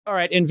All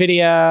right,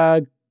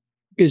 Nvidia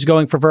is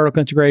going for vertical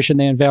integration.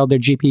 They unveiled their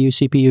GPU,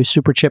 CPU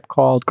super chip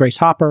called Grace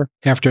Hopper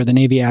after the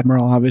Navy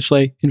Admiral,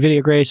 obviously.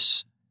 Nvidia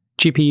Grace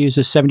GPU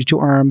uses 72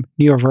 ARM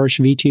Neoverse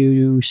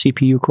V2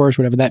 CPU cores,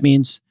 whatever that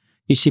means.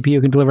 Each CPU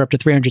can deliver up to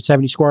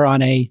 370 score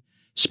on a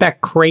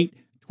spec crate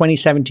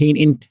 2017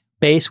 int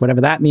base,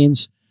 whatever that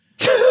means.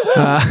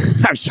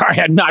 I'm sorry,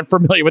 I'm not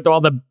familiar with all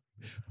the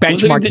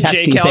benchmark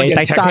tests these days.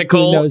 I stopped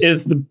doing those.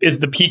 Is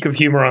the peak of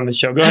humor on the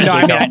show. Go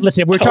ahead, no, I mean,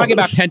 listen, if we're talking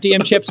about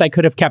Pentium chips, I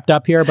could have kept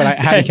up here, but I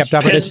haven't kept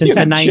up with this since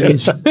the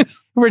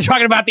 90s. We're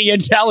talking about the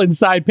Intel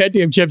inside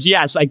Pentium chips.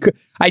 Yes,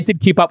 I did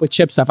keep up with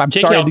chip stuff. I'm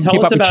sorry I didn't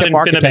keep up with chip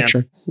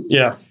architecture.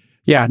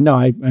 Yeah, no,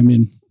 I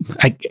mean,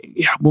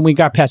 when we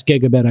got past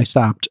gigabit, I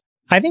stopped.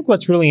 I think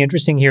what's really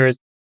interesting here is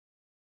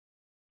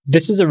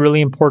this is a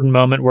really important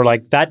moment where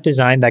like that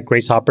design, that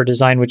Grace Hopper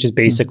design, which is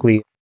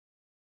basically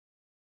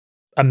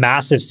a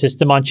massive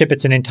system on chip.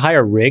 It's an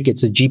entire rig.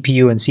 It's a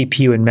GPU and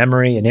CPU and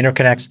memory and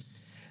interconnects.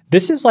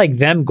 This is like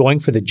them going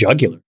for the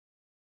jugular.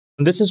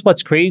 And this is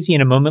what's crazy in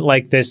a moment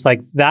like this.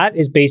 Like that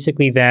is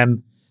basically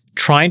them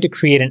trying to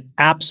create an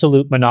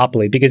absolute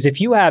monopoly. Because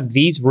if you have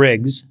these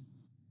rigs,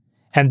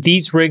 and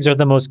these rigs are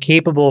the most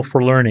capable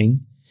for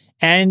learning,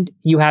 and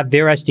you have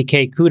their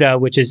SDK, CUDA,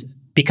 which is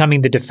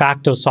becoming the de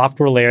facto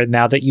software layer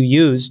now that you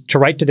use to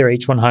write to their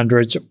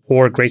H100s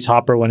or Grace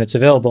Hopper when it's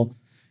available,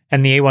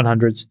 and the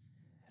A100s,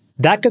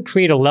 that could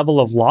create a level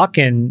of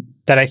lock-in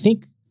that I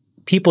think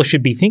people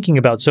should be thinking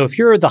about. So if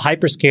you're the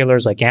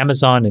hyperscalers like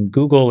Amazon and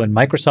Google and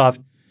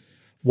Microsoft,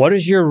 what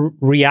is your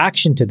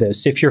reaction to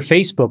this? If you're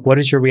Facebook, what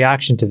is your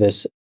reaction to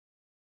this?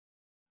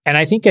 And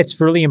I think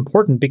it's really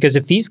important because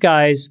if these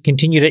guys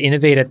continue to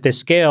innovate at this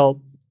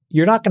scale,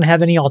 you're not going to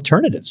have any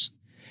alternatives.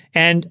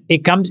 And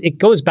it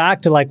goes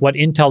back to like what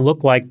Intel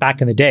looked like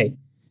back in the day,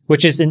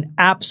 which is an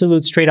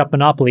absolute straight up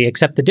monopoly,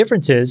 except the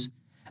difference is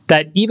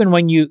that even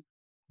when you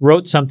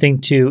wrote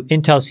something to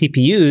Intel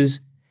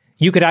CPUs,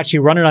 you could actually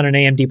run it on an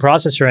AMD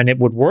processor and it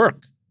would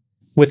work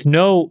with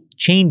no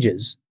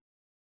changes.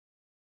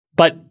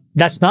 But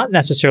that's not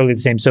necessarily the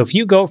same. So if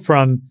you go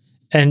from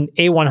an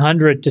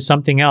A100 to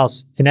something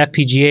else, an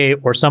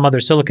FPGA or some other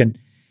silicon,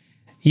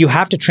 you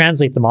have to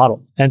translate the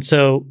model. And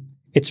so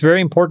it's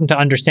very important to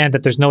understand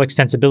that there's no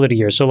extensibility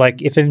here. So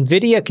like if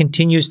NVIDIA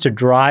continues to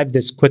drive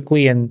this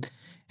quickly and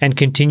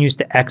continues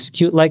to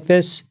execute like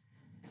this,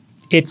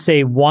 it's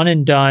a one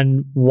and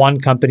done, one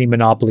company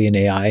monopoly in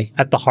AI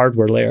at the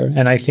hardware layer.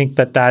 And I think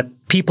that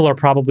people are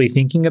probably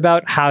thinking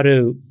about how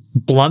to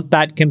blunt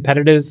that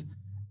competitive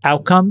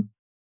outcome.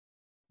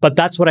 But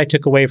that's what I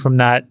took away from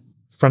that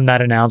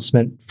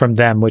announcement from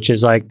them, which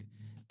is like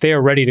they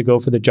are ready to go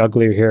for the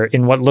jugular here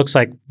in what looks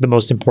like the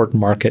most important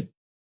market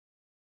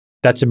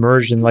that's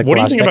emerged in like what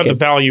the last do you think decade. about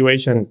the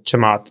valuation,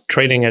 Chamath,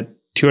 trading at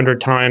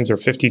 200 times or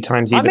 50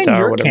 times EBITDA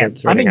or whatever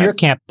it's I'm in your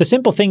camp. The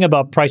simple thing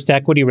about price to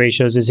equity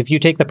ratios is if you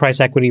take the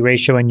price equity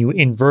ratio and you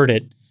invert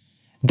it,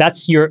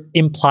 that's your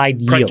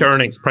implied yield.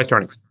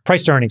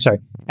 Price to earnings, sorry.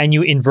 And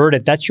you invert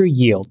it, that's your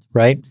yield,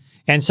 right?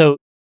 And so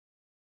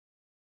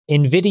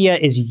NVIDIA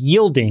is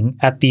yielding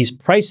at these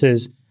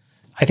prices,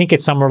 I think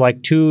it's somewhere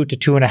like 2 to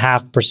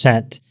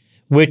 2.5%,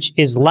 which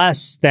is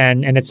less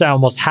than, and it's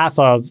almost half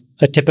of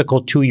a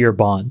typical 2-year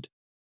bond.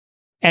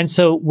 And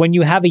so when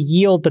you have a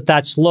yield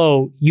that's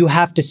low, you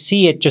have to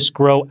see it just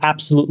grow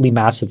absolutely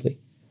massively.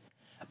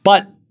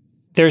 But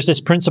there's this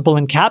principle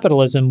in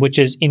capitalism, which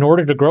is in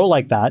order to grow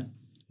like that,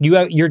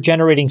 you're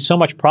generating so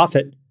much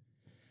profit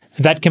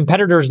that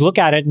competitors look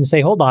at it and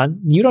say, hold on,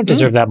 you don't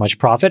deserve that much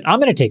profit. I'm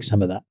going to take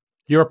some of that.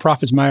 Your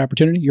profit's my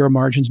opportunity. Your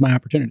margin's my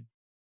opportunity.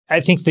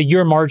 I think the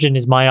your margin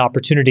is my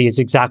opportunity is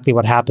exactly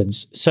what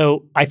happens.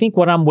 So I think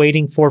what I'm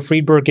waiting for,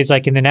 Friedberg, is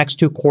like in the next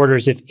 2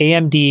 quarters, if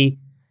AMD,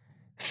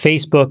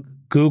 Facebook,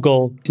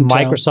 Google, Intel,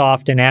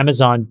 Microsoft, and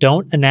Amazon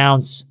don't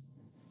announce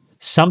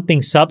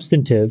something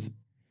substantive,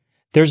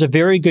 there's a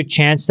very good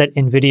chance that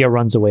NVIDIA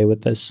runs away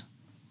with this.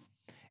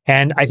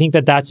 And I think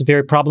that's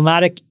very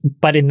problematic.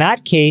 But in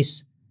that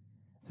case,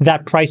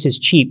 that price is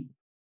cheap.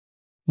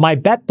 My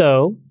bet,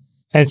 though,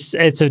 and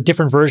it's a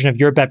different version of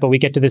your bet, but we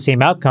get to the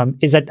same outcome,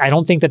 is that I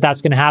don't think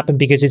that's going to happen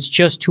because it's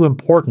just too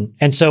important.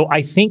 And so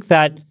I think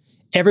that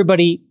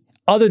everybody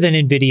other than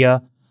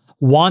NVIDIA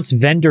wants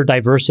vendor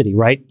diversity,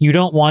 right? You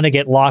don't want to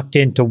get locked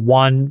into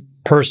one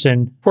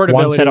person,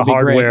 one set of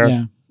hardware, great,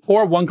 yeah.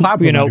 Or one cloud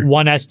provider.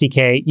 One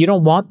SDK. You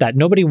don't want that.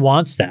 Nobody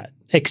wants that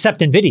except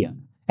NVIDIA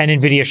and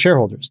NVIDIA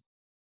shareholders.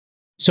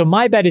 So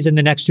my bet is in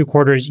the next 2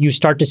 quarters, you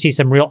start to see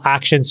some real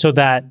action so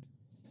that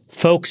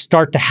folks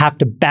start to have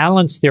to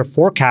balance their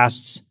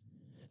forecasts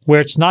where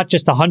it's not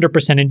just 100%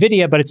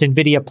 NVIDIA, but it's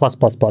NVIDIA plus,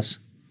 plus, plus.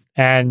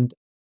 And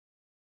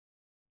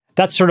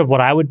that's sort of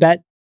what I would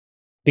bet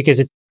because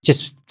it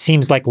just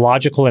seems like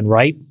logical and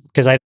right.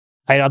 Because I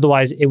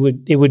otherwise it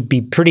would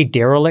be pretty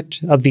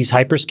derelict of these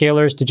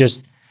hyperscalers to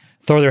just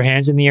throw their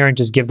hands in the air and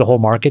just give the whole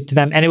market to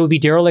them. And it would be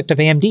derelict of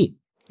AMD.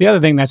 The other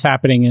thing that's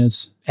happening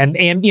is, and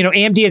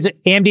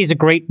AMD is a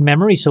great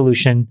memory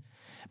solution,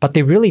 but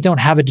they really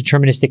don't have a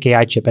deterministic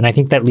AI chip. And I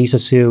think that Lisa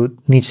Su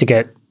needs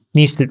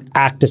to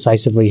act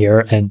decisively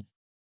here. And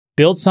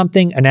build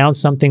something, announce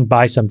something,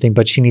 buy something,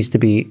 but she needs to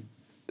be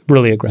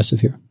really aggressive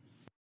here.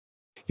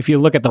 If you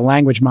look at the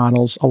language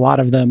models, a lot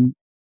of them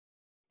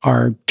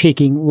are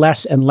taking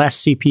less and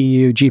less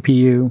CPU,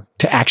 GPU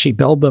to actually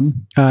build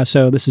them.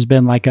 So this has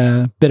been like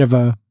a bit of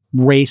a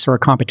race or a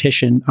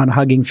competition on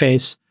Hugging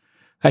Face.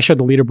 I showed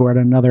the leaderboard on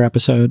another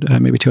episode,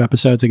 maybe 2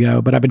 episodes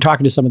ago, but I've been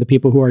talking to some of the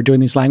people who are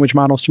doing these language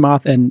models,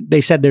 Chamath, and they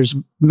said there's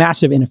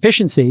massive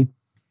inefficiency.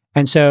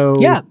 And so...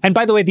 Yeah. And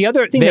by the way, the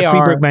other thing that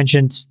Friedberg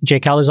mentioned,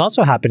 JCal, is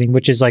also happening,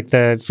 which is like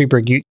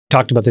Friedberg, you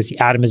talked about this, the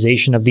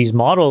atomization of these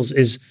models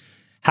is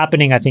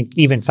happening, I think,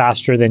 even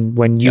faster than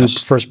when you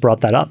first brought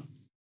that up.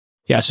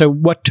 Yeah. So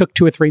what took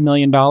 $2 or $3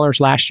 million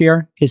last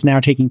year is now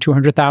taking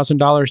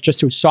 $200,000 just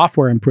through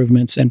software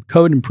improvements and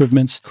code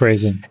improvements.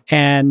 Crazy.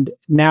 And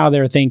now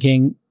they're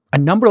thinking...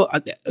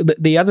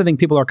 the other thing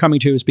people are coming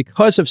to is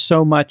because of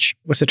so much,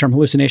 what's the term,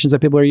 hallucinations that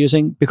people are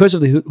using? Because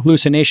of the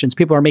hallucinations,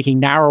 people are making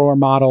narrower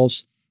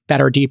models that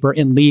are deeper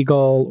in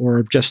legal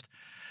or just,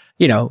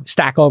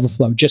 Stack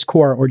Overflow, just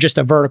core, or just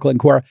a vertical in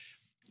core.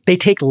 They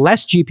take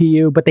less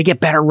GPU, but they get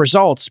better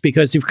results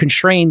because you've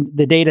constrained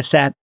the data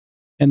set,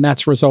 and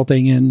that's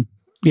resulting in,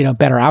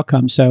 better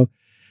outcomes. So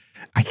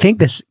I think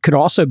this could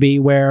also be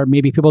where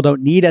maybe people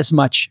don't need as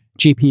much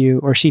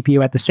GPU or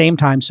CPU at the same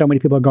time. So many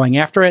people are going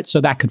after it.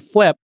 So that could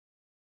flip,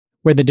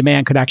 where the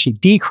demand could actually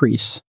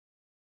decrease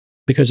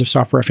because of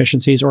software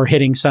efficiencies or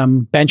hitting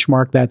some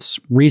benchmark that's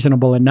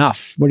reasonable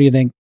enough. What do you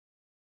think,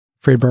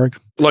 Friedberg?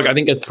 Look, I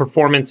think as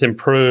performance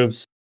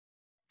improves,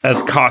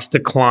 as cost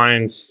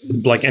declines,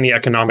 like any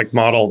economic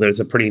model,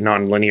 there's a pretty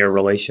nonlinear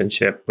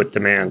relationship with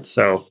demand.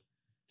 So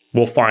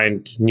we'll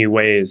find new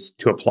ways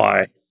to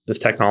apply this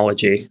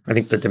technology. I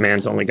think the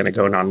demand's only going to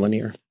go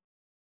nonlinear.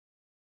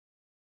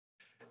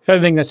 The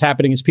other thing that's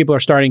happening is people are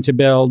starting to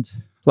build,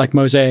 like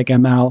Mosaic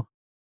ML,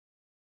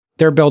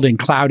 they're building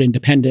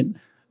cloud-independent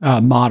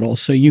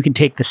models. So you can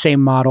take the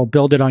same model,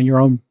 build it on your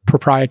own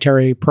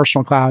proprietary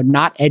personal cloud,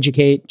 not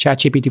educate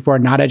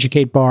ChatGPT-4, not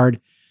educate Bard,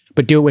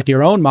 but do it with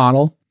your own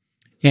model.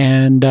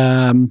 And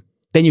then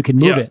you can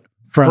move it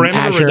from parameter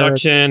Azure.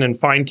 Reduction and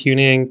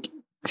fine-tuning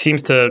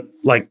seems to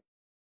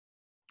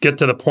get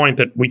to the point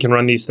that we can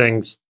run these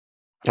things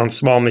on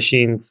small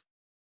machines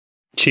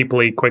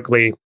cheaply,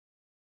 quickly.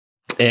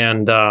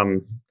 And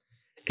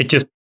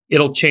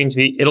it'll change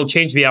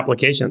the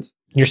applications.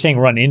 You're saying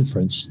run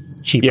inference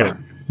cheaper,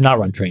 not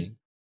run training.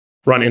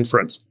 Run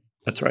inference.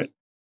 That's right.